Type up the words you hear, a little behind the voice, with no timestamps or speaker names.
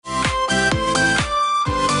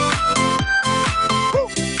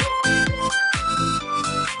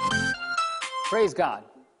Praise God.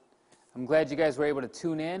 I'm glad you guys were able to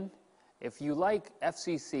tune in. If you like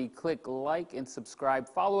FCC, click like and subscribe.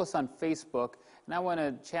 Follow us on Facebook. And I want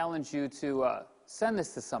to challenge you to send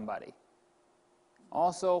this to somebody.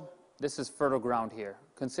 Also, this is fertile ground here.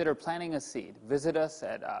 Consider planting a seed. Visit us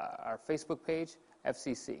at our Facebook page,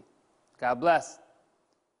 FCC. God bless.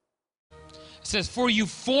 It says, "For you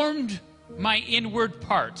formed my inward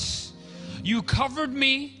parts. You covered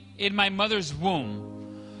me in my mother's womb.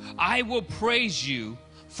 I will praise you,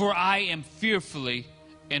 for I am fearfully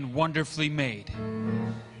and wonderfully made."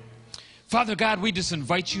 Father God, we just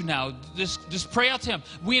invite you now. Just pray out to him.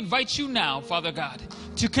 We invite you now, Father God,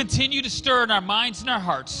 to continue to stir in our minds and our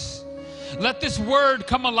hearts. Let this word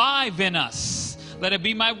come alive in us. Let it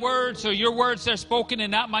be my words or your words that are spoken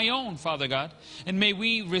and not my own, Father God. And may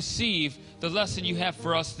we receive the lesson you have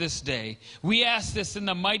for us this day. We ask this in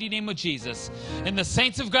the mighty name of Jesus. And the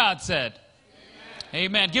saints of God said, Amen.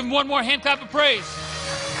 Amen. Give him one more hand clap of praise.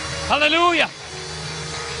 Hallelujah.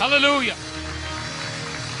 Hallelujah.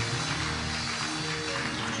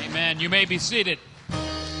 Amen. You may be seated.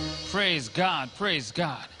 Praise God. Praise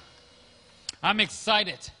God. I'm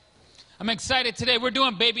excited. I'm excited today. We're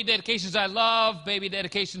doing baby dedications. I love baby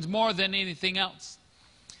dedications more than anything else,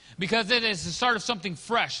 because it is the start of something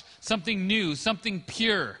fresh, something new, something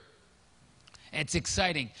pure. It's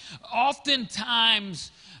exciting.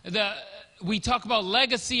 Oftentimes, we talk about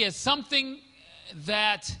legacy as something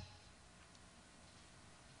that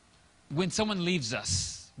when someone leaves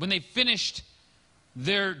us, when they finished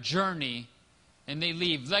their journey and they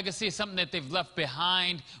leave. Legacy is something that they've left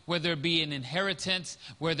behind, whether it be an inheritance,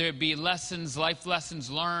 whether it be lessons, life lessons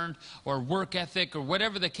learned, or work ethic, or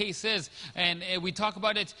whatever the case is. And we talk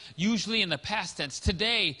about it usually in the past tense.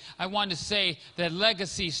 Today, I want to say that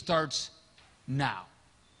legacy starts now.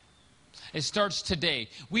 It starts today.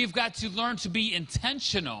 We've got to learn to be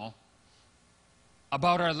intentional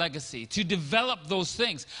about our legacy, to develop those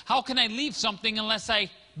things. How can I leave something unless I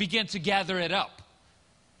begin to gather it up?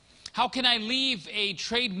 How can I leave a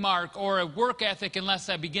trademark or a work ethic unless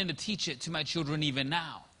I begin to teach it to my children even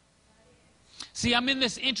now? See, I'm in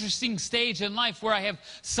this interesting stage in life where I have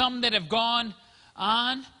some that have gone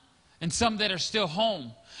on and some that are still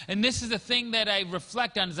home. And this is the thing that I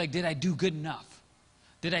reflect on, is like, did I do good enough?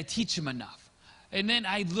 Did I teach them enough? And then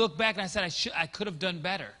I look back and I said, I could have done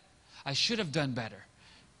better. I should have done better.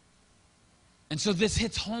 And so this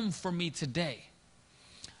hits home for me today.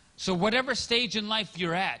 So whatever stage in life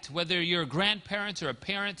you're at, whether you're a grandparent or a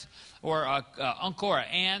parent or an uncle or an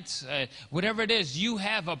aunt, whatever it is, you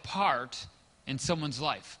have a part in someone's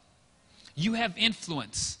life. You have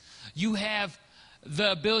influence. You have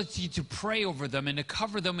the ability to pray over them and to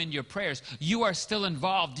cover them in your prayers. You are still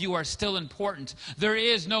involved. You are still important. There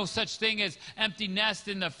is no such thing as empty nest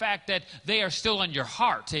in the fact that they are still on your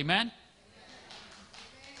heart. Amen?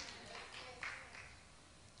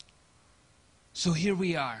 So here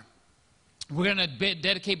we are. We're going to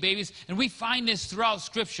dedicate babies, and we find this throughout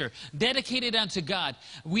Scripture. Dedicated unto God.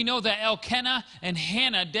 We know that Elkanah and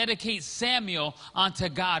Hannah dedicate Samuel unto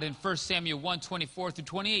God in 1 Samuel 1:24 through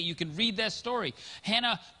 28. You can read that story.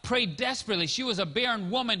 Hannah prayed desperately. She was a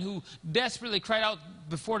barren woman who desperately cried out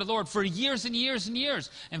before the Lord for years and years and years.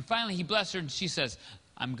 And finally, he blessed her, and she says,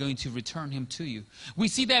 I'm going to return him to you. We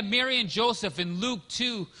see that Mary and Joseph in Luke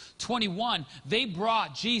 2:21, they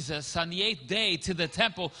brought Jesus on the 8th day to the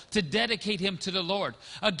temple to dedicate him to the Lord.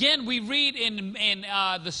 Again, we read in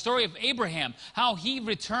the story of Abraham, how he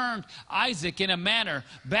returned Isaac in a manner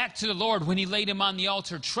back to the Lord when he laid him on the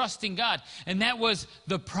altar, trusting God. And that was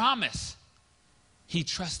the promise. He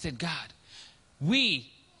trusted God.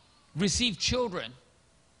 We receive children.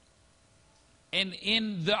 And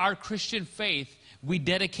in our Christian faith, we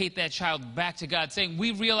dedicate that child back to God, saying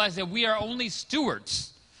we realize that we are only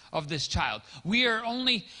stewards of this child. We are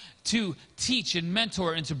only to teach and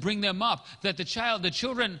mentor and to bring them up. That the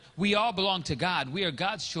children, we all belong to God. We are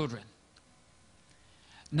God's children.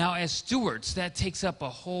 Now, as stewards, that takes up a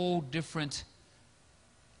whole different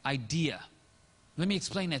idea. Let me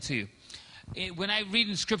explain that to you. When I read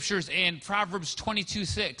in Scriptures in Proverbs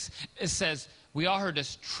 22:6, it says, we all heard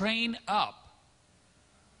this, train up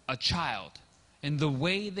a child in the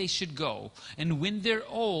way they should go, and when they're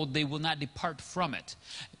old, they will not depart from it.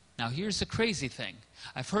 Now, here's the crazy thing.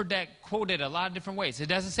 I've heard that quoted a lot of different ways. It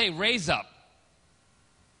doesn't say raise up.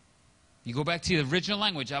 You go back to the original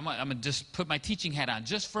language. I'm going to just put my teaching hat on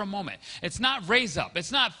just for a moment. It's not raise up.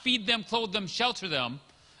 It's not feed them, clothe them, shelter them,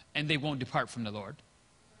 and they won't depart from the Lord.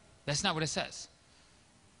 That's not what it says.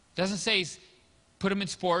 It doesn't say put them in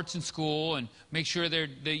sports and school and make sure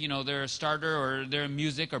they're a starter or they're in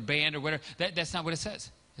music or band or whatever. That's not what it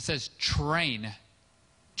says. It says train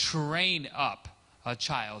train up a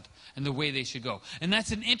child in the way they should go. And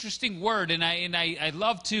that's an interesting word, and I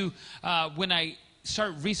love to, when I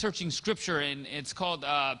start researching Scripture, and it's called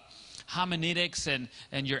homiletics, and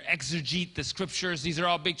your exegete the Scriptures. These are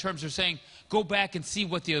all big terms. They're saying, go back and see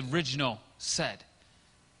what the original said.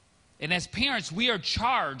 And as parents, we are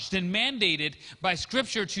charged and mandated by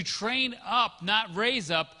Scripture to train up, not raise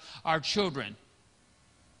up, our children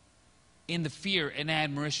in the fear and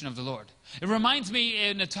admiration of the Lord. It reminds me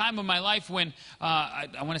in a time of my life when, I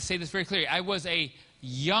want to say this very clearly, I was a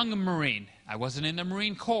young Marine. I wasn't in the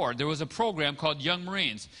Marine Corps. There was a program called Young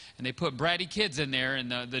Marines, and they put bratty kids in there,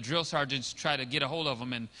 and the drill sergeants tried to get a hold of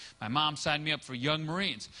them, and my mom signed me up for Young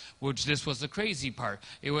Marines, which this was the crazy part.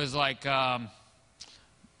 It was like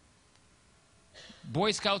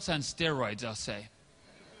Boy Scouts on steroids, I'll say.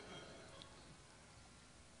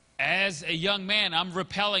 As a young man, I'm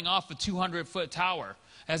rappelling off a 200-foot tower.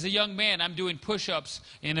 As a young man, I'm doing push-ups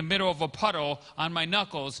in the middle of a puddle on my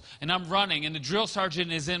knuckles, and I'm running, and the drill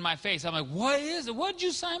sergeant is in my face. I'm like, what is it? What did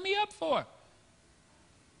you sign me up for?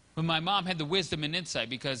 But my mom had the wisdom and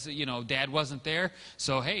insight because, you know, Dad wasn't there.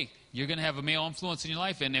 So, hey, you're going to have a male influence in your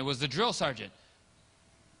life, and it was the drill sergeant.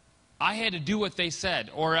 I had to do what they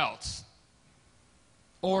said, or else.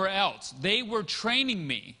 Or else. They were training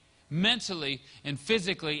me mentally and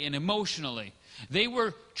physically and emotionally. They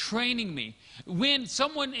were training me. When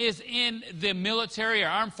someone is in the military or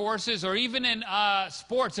armed forces or even in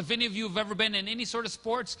sports, if any of you have ever been in any sort of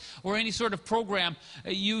sports or any sort of program,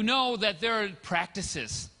 you know that there are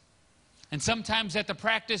practices. And sometimes at the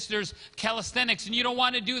practice there's calisthenics and you don't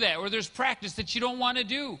want to do that, or there's practice that you don't want to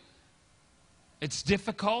do. It's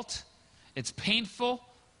difficult. It's painful.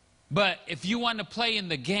 But if you want to play in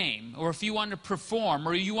the game, or if you want to perform,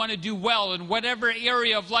 or you want to do well in whatever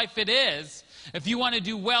area of life it is, if you want to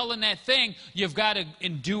do well in that thing, you've got to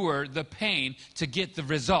endure the pain to get the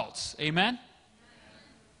results. Amen?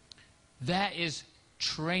 That is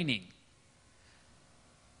training.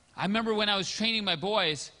 I remember when I was training my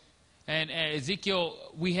boys, and Ezekiel,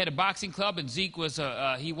 we had a boxing club, and Zeke was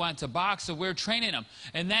he wanted to box, so we were training him.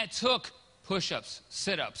 And that took push-ups,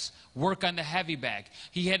 sit-ups, work on the heavy bag.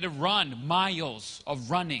 He had to run miles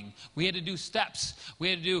of running. We had to do steps. We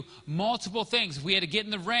had to do multiple things. We had to get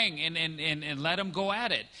in the ring and let him go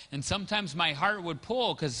at it. And sometimes my heart would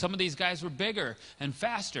pull because some of these guys were bigger and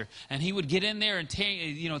faster. And he would get in there and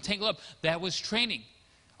tangle up. That was training.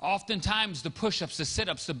 Oftentimes the push-ups, the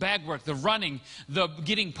sit-ups, the bag work, the running, the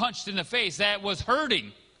getting punched in the face, that was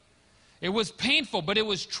hurting. It was painful, but it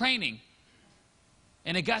was training.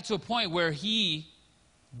 And it got to a point where he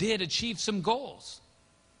did achieve some goals.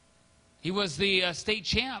 He was the state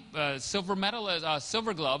champ, silver medal,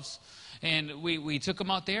 silver gloves, and we took him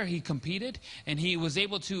out there. He competed, and he was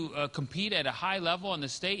able to compete at a high level in the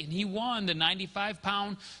state, and he won the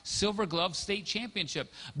 95-pound silver glove state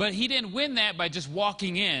championship. But he didn't win that by just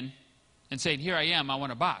walking in and saying, here I am, I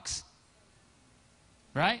want to box.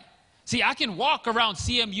 Right? See, I can walk around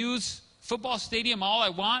CMU's football stadium all I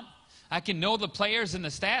want. I can know the players and the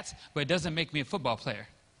stats, but it doesn't make me a football player.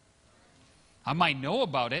 I might know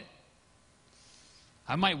about it.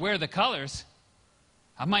 I might wear the colors.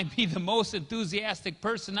 I might be the most enthusiastic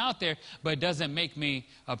person out there, but it doesn't make me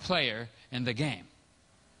a player in the game.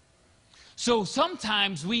 So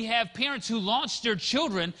sometimes we have parents who launch their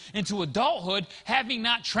children into adulthood having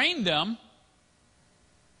not trained them,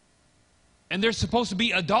 and they're supposed to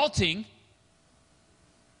be adulting.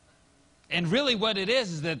 And really what it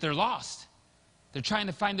is that they're lost. They're trying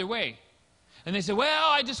to find their way. And they say, well,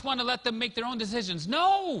 I just want to let them make their own decisions.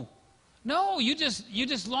 No. No, you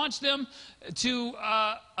just launch them to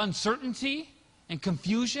uncertainty and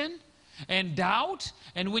confusion and doubt.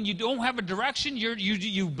 And when you don't have a direction,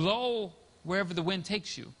 you blow wherever the wind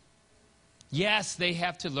takes you. Yes, they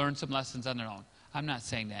have to learn some lessons on their own. I'm not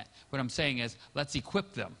saying that. What I'm saying is, let's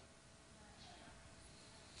equip them.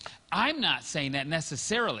 I'm not saying that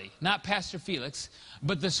necessarily, not Pastor Felix,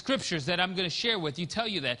 but the scriptures that I'm going to share with you tell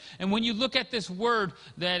you that. And when you look at this word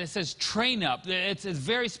that it says train up, it's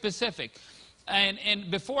very specific. And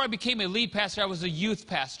before I became a lead pastor, I was a youth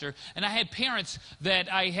pastor. And I had parents that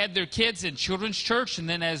I had their kids in children's church. And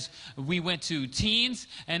then as we went to teens,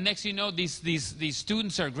 and next thing you know, these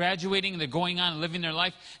students are graduating, they're going on and living their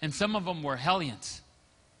life. And some of them were hellions.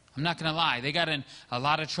 I'm not going to lie. They got in a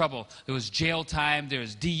lot of trouble. There was jail time. There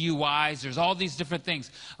was DUIs. There's all these different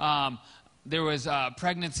things. There was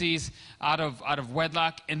pregnancies out of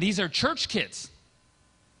wedlock. And these are church kids.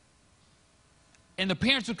 And the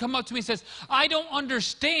parents would come up to me and says, I don't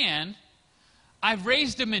understand. I've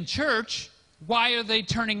raised them in church. Why are they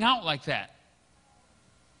turning out like that?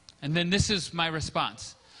 And then this is my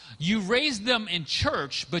response. You raised them in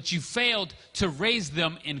church, but you failed to raise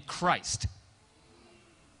them in Christ.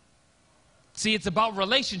 See, it's about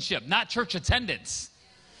relationship, not church attendance.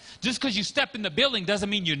 Just because you step in the building doesn't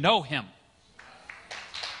mean you know him.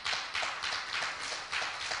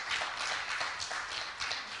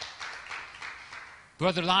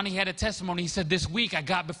 Brother Lonnie had a testimony. He said, this week I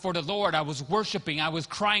got before the Lord. I was worshiping. I was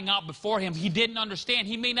crying out before him. He didn't understand.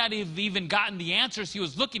 He may not have even gotten the answers he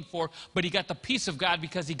was looking for, but he got the peace of God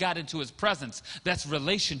because he got into his presence. That's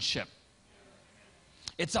relationship.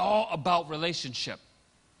 It's all about relationship.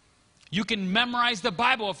 You can memorize the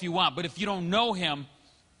Bible if you want, but if you don't know him,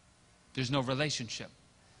 there's no relationship.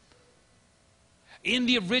 In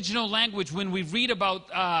the original language, when we read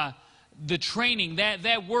about the training,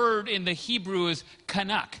 that word in the Hebrew is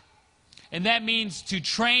kanak. And that means to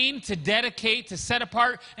train, to dedicate, to set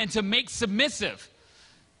apart, and to make submissive.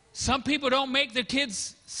 Some people don't make their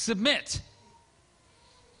kids submit.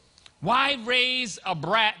 Why raise a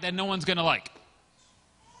brat that no one's going to like?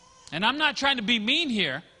 And I'm not trying to be mean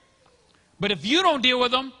here, but if you don't deal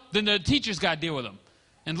with them, then the teacher's got to deal with them.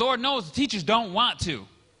 And Lord knows the teachers don't want to.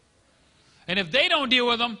 And if they don't deal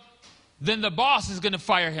with them, then the boss is going to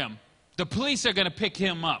fire him. The police are going to pick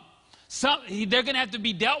him up. They're going to have to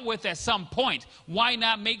be dealt with at some point. Why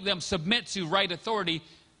not make them submit to right authority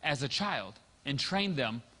as a child and train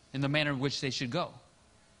them in the manner in which they should go?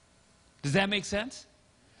 Does that make sense?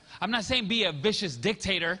 I'm not saying be a vicious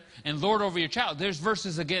dictator and lord over your child. There's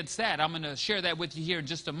verses against that. I'm going to share that with you here in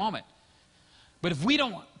just a moment. But if we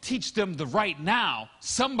don't teach them the right now,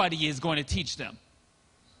 somebody is going to teach them.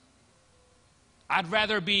 I'd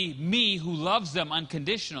rather be me who loves them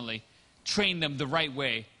unconditionally, train them the right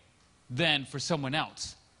way, than for someone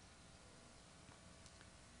else.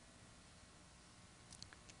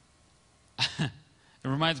 It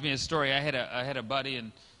reminds me of a story. I had a buddy,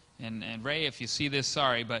 and Ray, if you see this,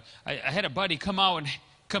 sorry, but I had a buddy come out and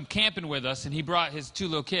come camping with us, and he brought his 2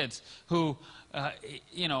 little kids who,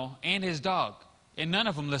 and his dog, and none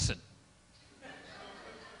of them listened.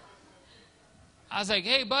 I was like,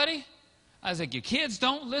 hey, buddy. I was like, your kids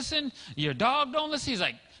don't listen? Your dog don't listen? He's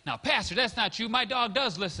like, now, Pastor, that's not true. My dog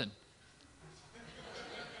does listen.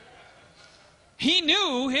 He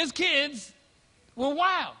knew his kids were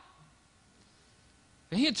wild.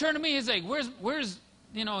 And he'd turn to me, he's like, where's,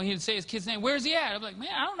 he'd say his kid's name, where's he at? I'm like, man,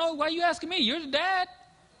 I don't know. Why are you asking me? You're the dad.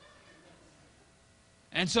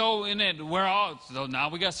 And so, so now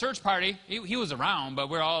we got a search party. He was around, but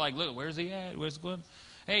we're all like, look, where's he at? Where's he going?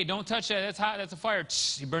 Hey, don't touch that. That's hot. That's a fire.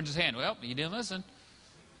 He burns his hand. Well, he didn't listen.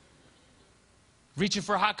 Reaching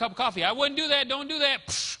for a hot cup of coffee. I wouldn't do that. Don't do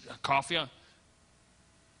that. Coffee.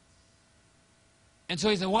 And so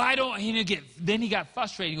he said, well, I don't. Then he got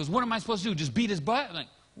frustrated. He goes, what am I supposed to do? Just beat his butt? I'm like,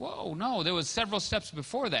 whoa, no. There was several steps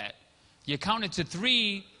before that. You counted to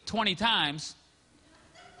 3 20 times.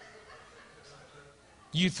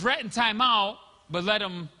 You threaten timeout, but let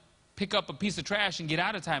him pick up a piece of trash and get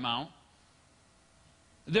out of timeout.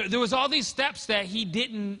 There was all these steps that he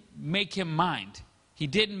didn't make him mind. He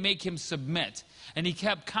didn't make him submit. And he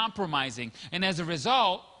kept compromising. And as a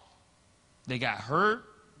result, they got hurt,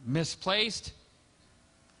 misplaced,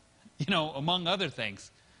 among other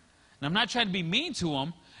things. And I'm not trying to be mean to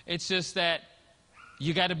him. It's just that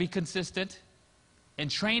you got to be consistent. And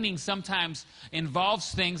training sometimes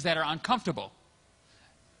involves things that are uncomfortable.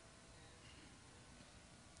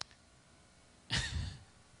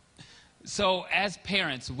 So as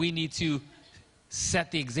parents, we need to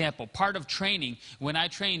set the example. Part of training, when I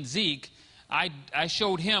trained Zeke, I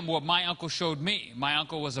showed him what my uncle showed me. My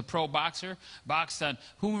uncle was a pro boxer, boxed on,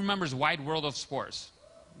 who remembers Wide World of Sports?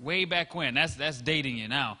 Way back when. That's dating you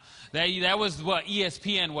now. That was what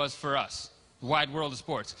ESPN was for us, Wide World of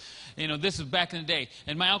Sports. This was back in the day.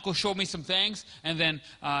 And my uncle showed me some things, and then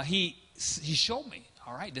he showed me.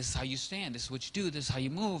 All right, this is how you stand. This is what you do. This is how you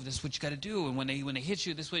move. This is what you got to do. And when they hit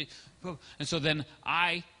you, this way. And so then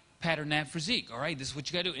I patterned that for Zeke. All right, this is what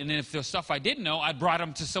you got to do. And then if there's stuff I didn't know, I brought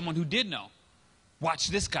him to someone who did know. Watch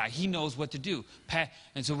this guy. He knows what to do.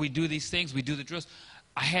 And so we do these things. We do the drills.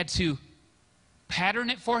 I had to pattern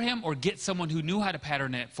it for him or get someone who knew how to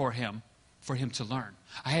pattern it for him to learn.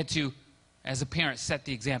 I had to, as a parent, set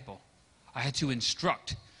the example. I had to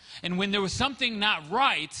instruct. And when there was something not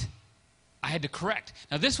right, I had to correct.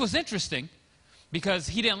 Now, this was interesting because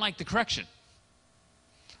he didn't like the correction.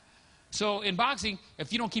 So in boxing,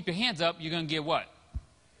 if you don't keep your hands up, you're going to get what?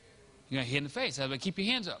 You're going to hit in the face. I was like, keep your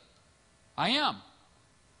hands up. I am.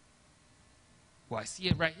 Well, I see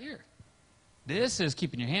it right here. This is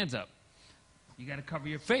keeping your hands up. You got to cover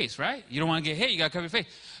your face, right? You don't want to get hit. You got to cover your face.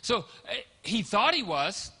 So he thought he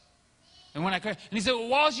was. And when and he said,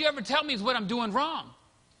 well, all you ever tell me is what I'm doing wrong.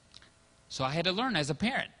 So I had to learn as a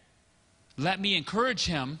parent. Let me encourage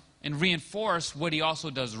him and reinforce what he also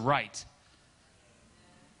does right.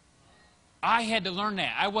 I had to learn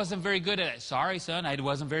that. I wasn't very good at it. Sorry, son, I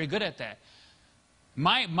wasn't very good at that.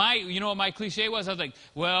 You know what my cliche was? I was like,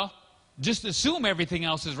 well, just assume everything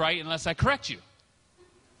else is right unless I correct you.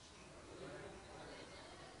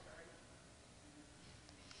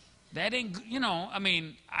 That ain't, I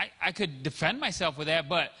mean, I could defend myself with that,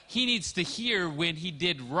 but he needs to hear when he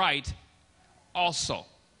did right also.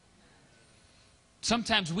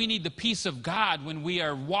 Sometimes we need the peace of God when we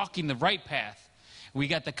are walking the right path. We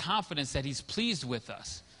got the confidence that he's pleased with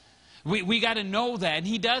us. We got to know that. And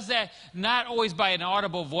he does that not always by an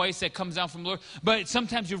audible voice that comes down from the Lord, but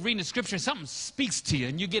sometimes you're reading the scripture and something speaks to you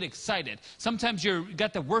and you get excited. Sometimes you've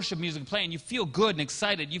got the worship music playing. You feel good and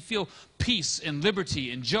excited. You feel peace and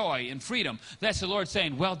liberty and joy and freedom. That's the Lord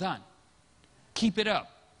saying, well done. Keep it up.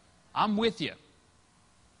 I'm with you.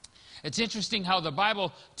 It's interesting how the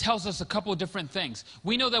Bible tells us a couple of different things.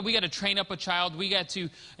 We know that we got to train up a child. We got to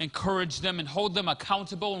encourage them and hold them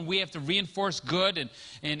accountable, and we have to reinforce good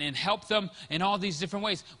and help them in all these different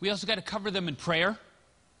ways. We also got to cover them in prayer,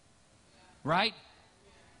 right?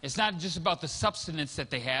 It's not just about the substance that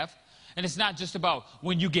they have, and it's not just about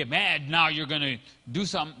when you get mad, now you're going to do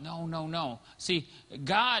something. No. See,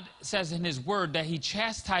 God says in his word that he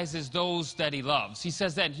chastises those that he loves. He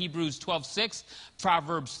says that in Hebrews 12:6,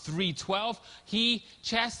 Proverbs 3:12. He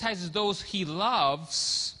chastises those he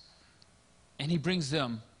loves, and he brings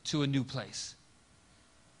them to a new place.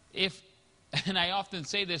 And I often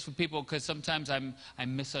say this with people because sometimes I'm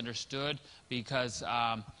misunderstood because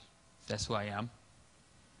that's who I am.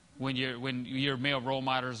 When your male role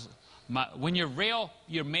models... When your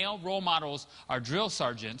male role models are drill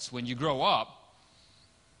sergeants when you grow up,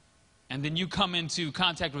 and then you come into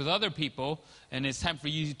contact with other people, and it's time for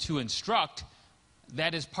you to instruct,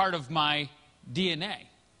 that is part of my DNA.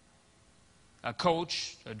 A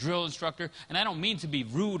coach, a drill instructor, and I don't mean to be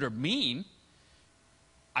rude or mean.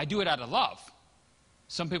 I do it out of love.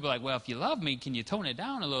 Some people are like, well, if you love me, can you tone it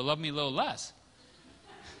down a little, love me a little less?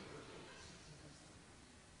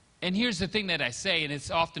 And here's the thing that I say, and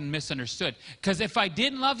it's often misunderstood. Because if I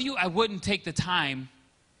didn't love you, I wouldn't take the time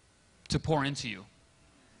to pour into you.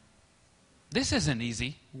 This isn't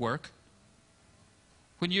easy work.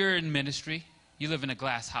 When you're in ministry, you live in a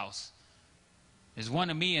glass house. There's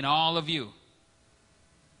one of me and all of you.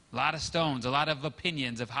 A lot of stones, a lot of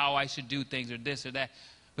opinions of how I should do things or this or that.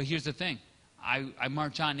 But here's the thing. I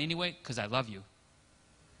march on anyway because I love you.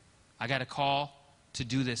 I got a call to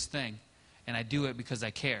do this thing. And I do it because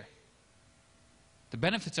I care. The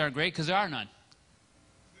benefits aren't great because there are none.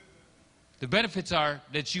 The benefits are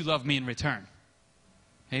that you love me in return.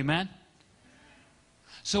 Amen?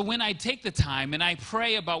 So when I take the time and I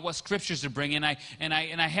pray about what scriptures to bring, and I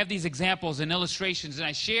have these examples and illustrations, and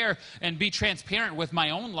I share and be transparent with my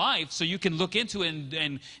own life so you can look into it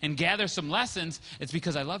and gather some lessons, it's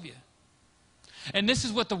because I love you. And this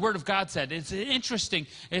is what the Word of God said. It's interesting.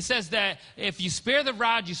 It says that if you spare the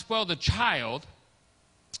rod, you spoil the child.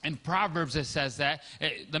 In Proverbs it says that.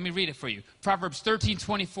 Let me read it for you. Proverbs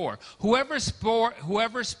 13:24.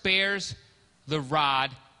 Whoever spares the rod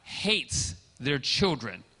hates their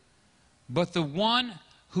children, but the one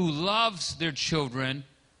who loves their children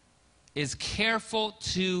is careful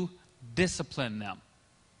to discipline them.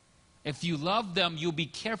 If you love them, you'll be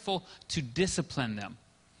careful to discipline them.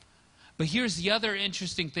 But here's the other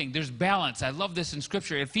interesting thing. There's balance. I love this in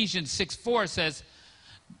Scripture. Ephesians 6:4 says,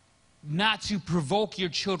 not to provoke your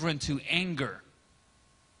children to anger,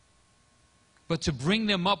 but to bring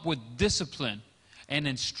them up with discipline and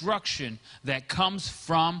instruction that comes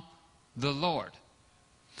from the Lord.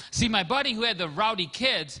 See, my buddy who had the rowdy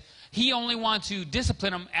kids, he only wanted to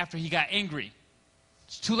discipline them after he got angry.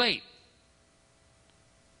 It's too late.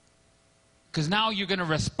 Because now you're going to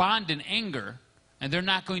respond in anger, and they're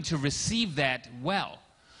not going to receive that well.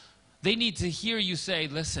 They need to hear you say,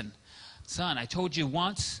 listen, son, I told you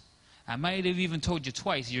once. I might have even told you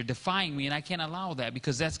twice. You're defying me, and I can't allow that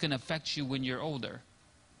because that's going to affect you when you're older.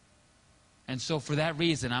 And so for that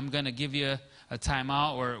reason, I'm going to give you a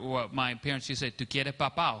timeout, or what my parents used to say, tu quieres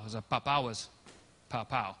papao. Because a papao was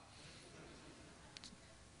papao.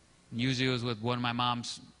 Usually it was with one of my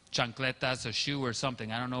mom's chancletas, a shoe or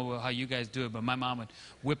something. I don't know how you guys do it, but my mom would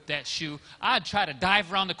whip that shoe. I'd try to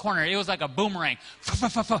dive around the corner. It was like a boomerang.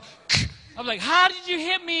 I'm like, how did you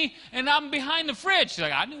hit me? And I'm behind the fridge. She's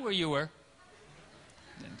like, I knew where you were.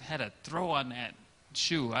 And had a throw on that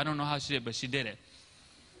shoe. I don't know how she did, but she did it.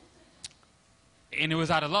 And it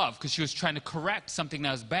was out of love because she was trying to correct something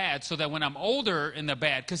that was bad so that when I'm older in the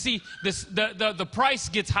bad, because see, the price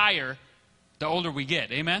gets higher the older we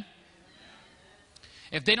get. Amen?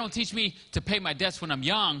 If they don't teach me to pay my debts when I'm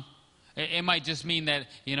young, it might just mean that,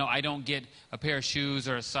 I don't get a pair of shoes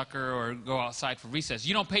or a sucker or go outside for recess.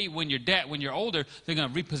 You don't pay when you're older, they're going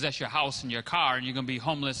to repossess your house and your car, and you're going to be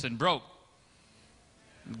homeless and broke.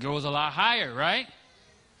 It goes a lot higher, right?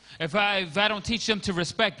 If I don't teach them to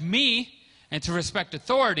respect me and to respect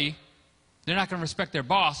authority, they're not going to respect their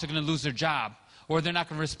boss. They're going to lose their job. Or they're not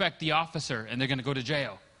going to respect the officer, and they're going to go to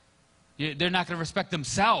jail. They're not going to respect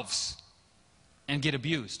themselves and get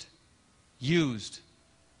abused, used,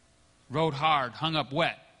 rode hard, hung up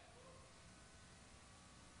wet.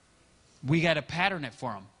 We got to pattern it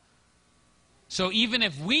for them. So even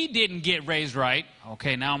if we didn't get raised right,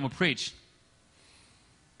 okay, now I'm going to preach.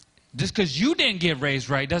 Just because you didn't get raised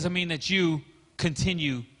right doesn't mean that you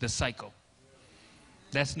continue the cycle.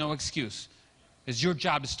 That's no excuse. It's your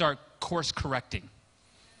job to start course correcting.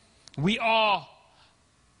 We all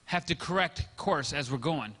have to correct course as we're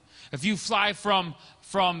going. If you fly from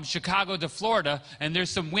Chicago to Florida and there's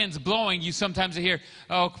some winds blowing, you sometimes hear,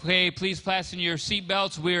 okay, please fasten your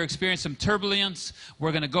seatbelts. We're experiencing some turbulence.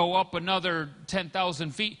 We're going to go up another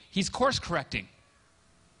 10,000 feet. He's course correcting.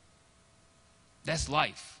 That's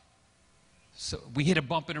life. So we hit a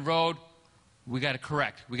bump in the road, we got to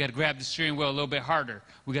correct. We got to grab the steering wheel a little bit harder.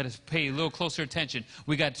 We got to pay a little closer attention.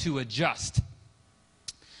 We got to adjust.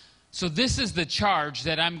 So this is the charge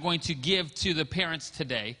that I'm going to give to the parents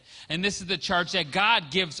today. And this is the charge that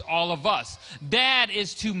God gives all of us. Dad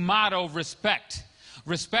is to model respect.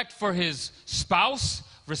 Respect for his spouse,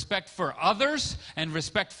 respect for others, and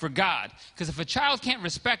respect for God. Because if a child can't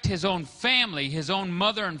respect his own family, his own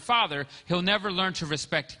mother and father, he'll never learn to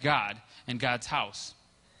respect God and God's house.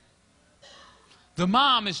 The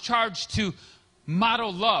mom is charged to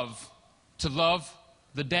model love, to love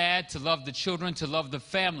the dad, to love the children, to love the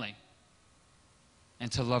family,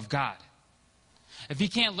 and to love God. If he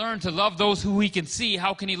can't learn to love those who he can see,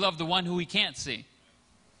 how can he love the one who he can't see?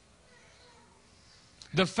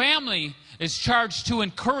 The family is charged to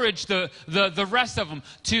encourage the rest of them,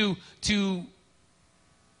 to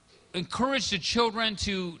encourage the children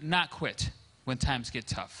to not quit when times get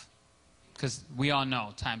tough. Because we all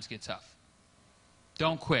know times get tough.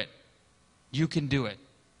 Don't quit. You can do it.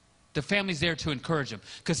 The family's there to encourage them.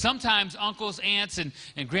 Because sometimes uncles, aunts, and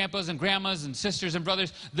grandpas and grandmas and sisters and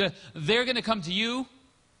brothers, they're going to come to you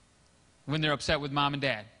when they're upset with mom and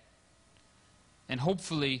dad. And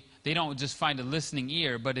hopefully they don't just find a listening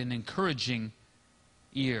ear, but an encouraging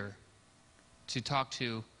ear to talk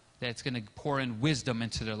to that's going to pour in wisdom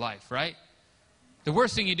into their life, right? The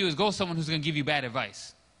worst thing you do is go to someone who's going to give you bad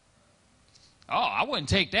advice. Oh, I wouldn't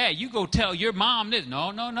take that. You go tell your mom this.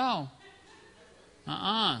 No.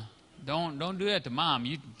 Don't do that to mom.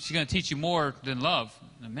 She's going to teach you more than love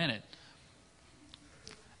in a minute.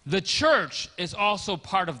 The church is also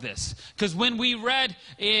part of this. Because when we read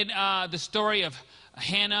in the story of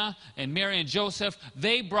Hannah and Mary and Joseph,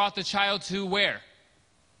 they brought the child to where?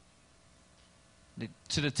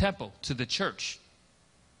 To the temple, to the church.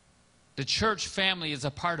 The church family is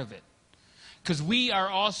a part of it. Because we are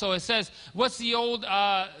also, it says, what's the old,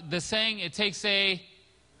 the saying? It takes to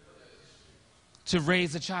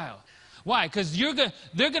raise a child. Why? Because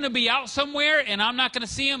they're going to be out somewhere and I'm not going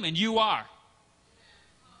to see them and you are.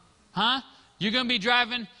 Huh? You're going to be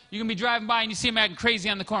driving by and you see them acting crazy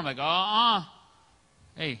on the corner. Like,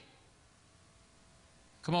 hey,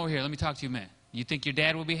 come over here. Let me talk to you a minute. You think your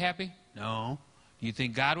dad will be happy? No. You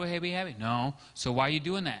think God will be happy? No. So why are you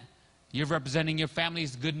doing that? You're representing your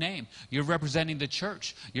family's good name. You're representing the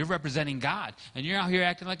church. You're representing God. And you're out here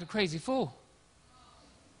acting like a crazy fool.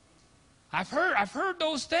 I've heard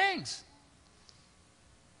those things.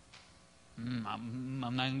 I'm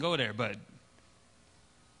not going to go there, but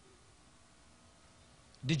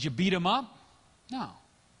did you beat them up? No.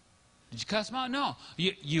 Did you cuss them out? No.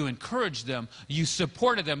 You encouraged them. You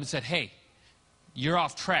supported them and said, hey, you're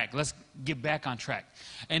off track. Let's get back on track.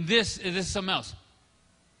 And this is something else.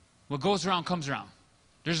 What goes around comes around.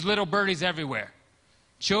 There's little birdies everywhere.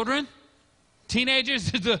 Children,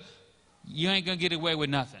 teenagers, you ain't going to get away with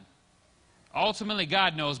nothing. Ultimately,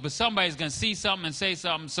 God knows, but somebody's going to see something and say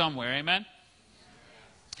something somewhere. Amen?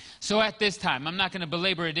 So at this time, I'm not going to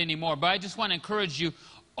belabor it anymore, but I just want to encourage you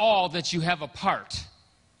all that you have a part.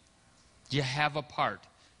 You have a part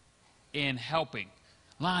in helping.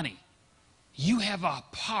 Lonnie, you have a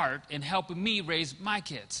part in helping me raise my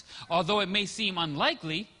kids. Although it may seem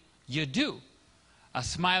unlikely, you do. A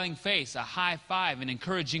smiling face, a high five, an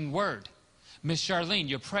encouraging word. Miss Charlene,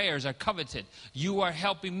 your prayers are coveted. You are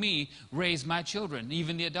helping me raise my children,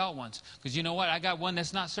 even the adult ones. Because you know what? I got one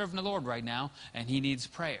that's not serving the Lord right now, and he needs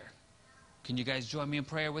prayer. Can you guys join me in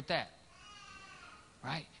prayer with that?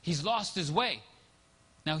 Right? He's lost his way.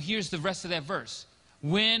 Now here's the rest of that verse.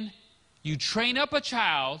 When you train up a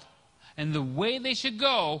child and the way they should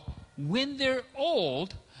go, when they're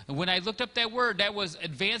old, and when I looked up that word, that was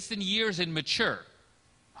advanced in years and mature.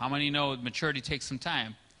 How many know maturity takes some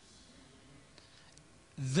time?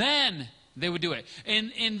 Then they would do it.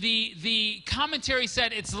 And the commentary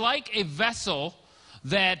said it's like a vessel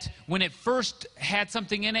that when it first had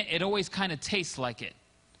something in it, it always kind of tastes like it.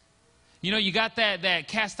 You know, you got that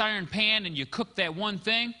cast iron pan and you cook that one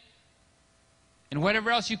thing, and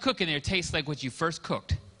whatever else you cook in there tastes like what you first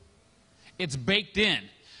cooked. It's baked in.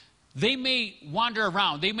 They may wander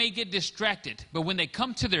around, they may get distracted, but when they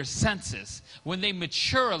come to their senses, when they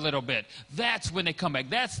mature a little bit, that's when they come back.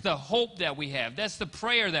 That's the hope that we have. That's the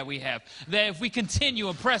prayer that we have, that if we continue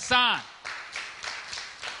and press on.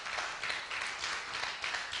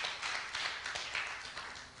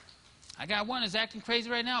 I got one that's acting crazy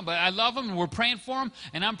right now, but I love him and we're praying for him,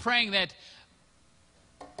 and I'm praying that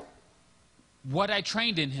what I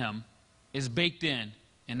trained in him is baked in,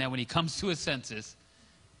 and that when he comes to his senses,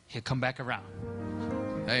 he'll come back around.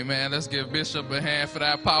 Amen. Let's give Bishop a hand for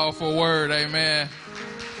that powerful word. Amen.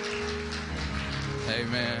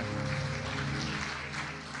 Amen.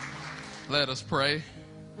 Let us pray.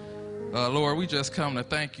 Lord, we just come to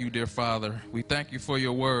thank you, dear Father. We thank you for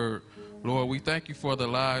your word. Lord, we thank you for the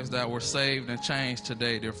lives that were saved and changed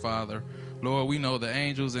today, dear Father. Lord, we know the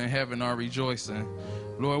angels in heaven are rejoicing.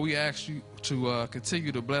 Lord, we ask you to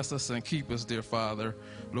continue to bless us and keep us, dear Father.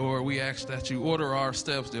 Lord, we ask that you order our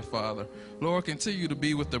steps, dear Father. Lord, continue to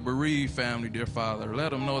be with the bereaved family, dear Father.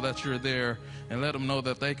 Let them know that you're there, and let them know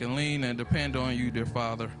that they can lean and depend on you, dear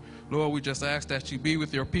Father. Lord, we just ask that you be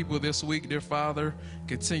with your people this week, dear Father.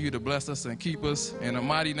 Continue to bless us and keep us. In the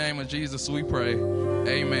mighty name of Jesus, we pray.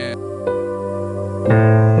 Amen.